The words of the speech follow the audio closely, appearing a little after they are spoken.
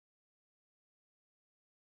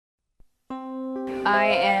I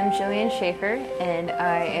am Jillian Schaefer, and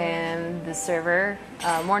I am the server,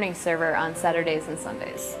 morning server on Saturdays and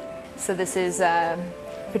Sundays. So this is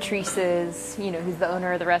Patrice's, who's the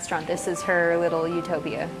owner of the restaurant. This is her little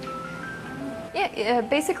utopia. Yeah,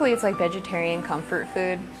 basically it's like vegetarian comfort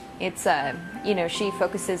food. It's, she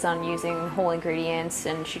focuses on using whole ingredients,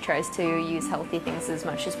 and she tries to use healthy things as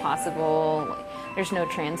much as possible. There's no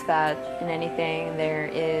trans fat in anything. There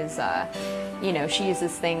is, she uses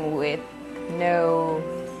this thing with no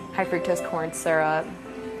high fructose corn syrup.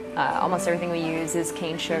 Almost everything we use is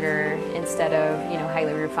cane sugar instead of,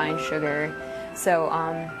 highly refined sugar. So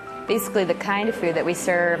basically the kind of food that we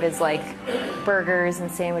serve is like burgers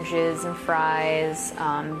and sandwiches and fries,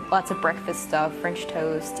 lots of breakfast stuff, French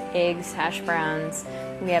toast, eggs, hash browns.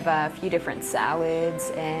 We have a few different salads,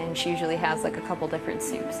 and she usually has like a couple different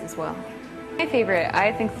soups as well. My favorite,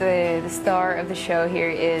 I think the star of the show here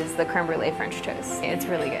is the creme brulee French toast. It's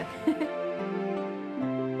really good.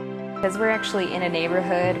 Because we're actually in a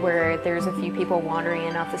neighborhood where there's a few people wandering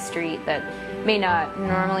in off the street that may not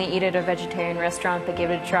normally eat at a vegetarian restaurant, but give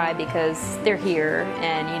it a try because they're here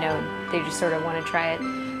and, they just sort of want to try it.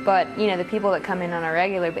 But, the people that come in on a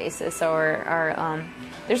regular basis are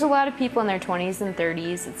there's a lot of people in their 20s and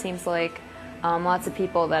 30s, it seems like. Lots of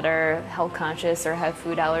people that are health conscious or have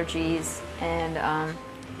food allergies, and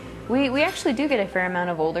we actually do get a fair amount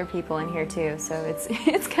of older people in here too, so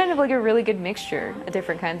it's kind of like a really good mixture of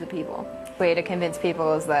different kinds of people. The way to convince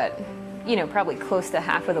people is that, probably close to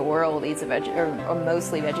half of the world eats a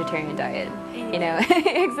mostly vegetarian diet,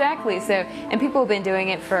 Exactly. So, and people have been doing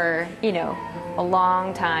it for, a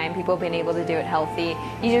long time. People have been able to do it healthy.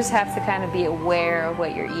 You just have to kind of be aware of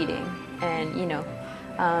what you're eating, and,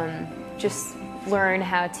 just learn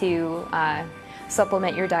how to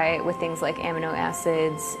supplement your diet with things like amino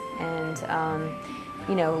acids, and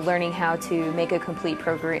learning how to make a complete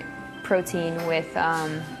protein with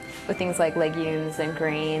things like legumes and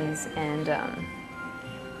grains, and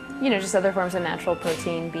just other forms of natural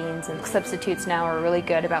protein, beans, and substitutes now are really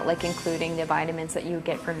good about like including the vitamins that you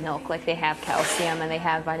get from milk. Like they have calcium and they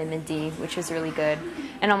have vitamin D, which is really good,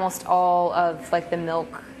 and almost all of like the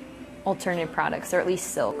milk alternative products, or at least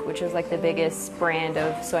Silk, which is like the biggest brand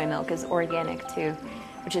of soy milk, is organic too,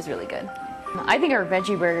 which is really good. I think our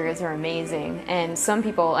veggie burgers are amazing, and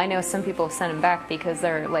I know some people send them back because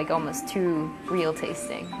they're like almost too real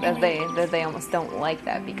tasting, that they almost don't like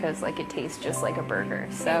that because like it tastes just like a burger.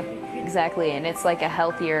 So exactly, and it's like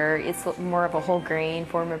it's more of a whole grain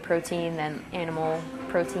form of protein than animal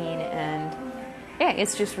protein, and yeah,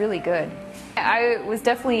 it's just really good. I was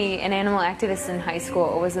definitely an animal activist in high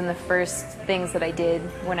school. It was in the first things that I did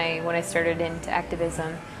when I started into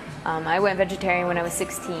activism. I went vegetarian when I was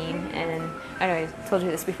 16, and I know I told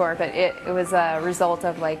you this before, but it was a result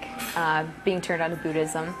of like being turned on to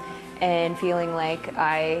Buddhism and feeling like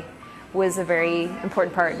I was a very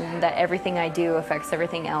important part, and that everything I do affects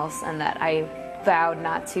everything else, and that I vowed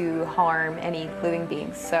not to harm any living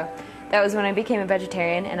beings. So that was when I became a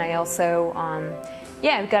vegetarian, and I also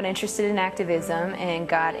got interested in activism and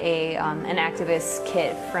got an activist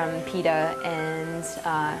kit from PETA, and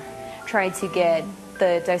tried to get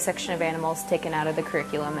the dissection of animals taken out of the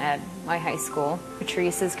curriculum at my high school.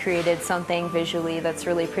 Patrice has created something visually that's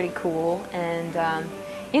really pretty cool, and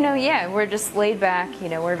we're just laid back,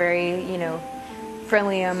 we're very,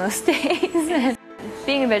 friendly on most days.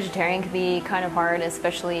 Being a vegetarian can be kind of hard,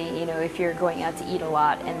 especially, if you're going out to eat a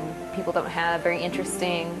lot and people don't have very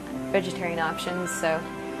interesting vegetarian options. So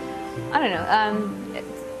I don't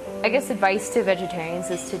know, I guess advice to vegetarians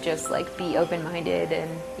is to just like be open-minded,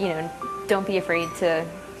 and don't be afraid to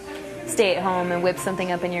stay at home and whip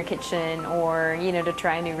something up in your kitchen, or to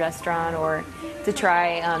try a new restaurant, or to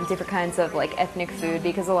try different kinds of like ethnic food,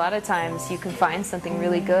 because a lot of times you can find something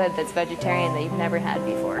really good that's vegetarian that you've never had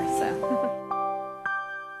before. So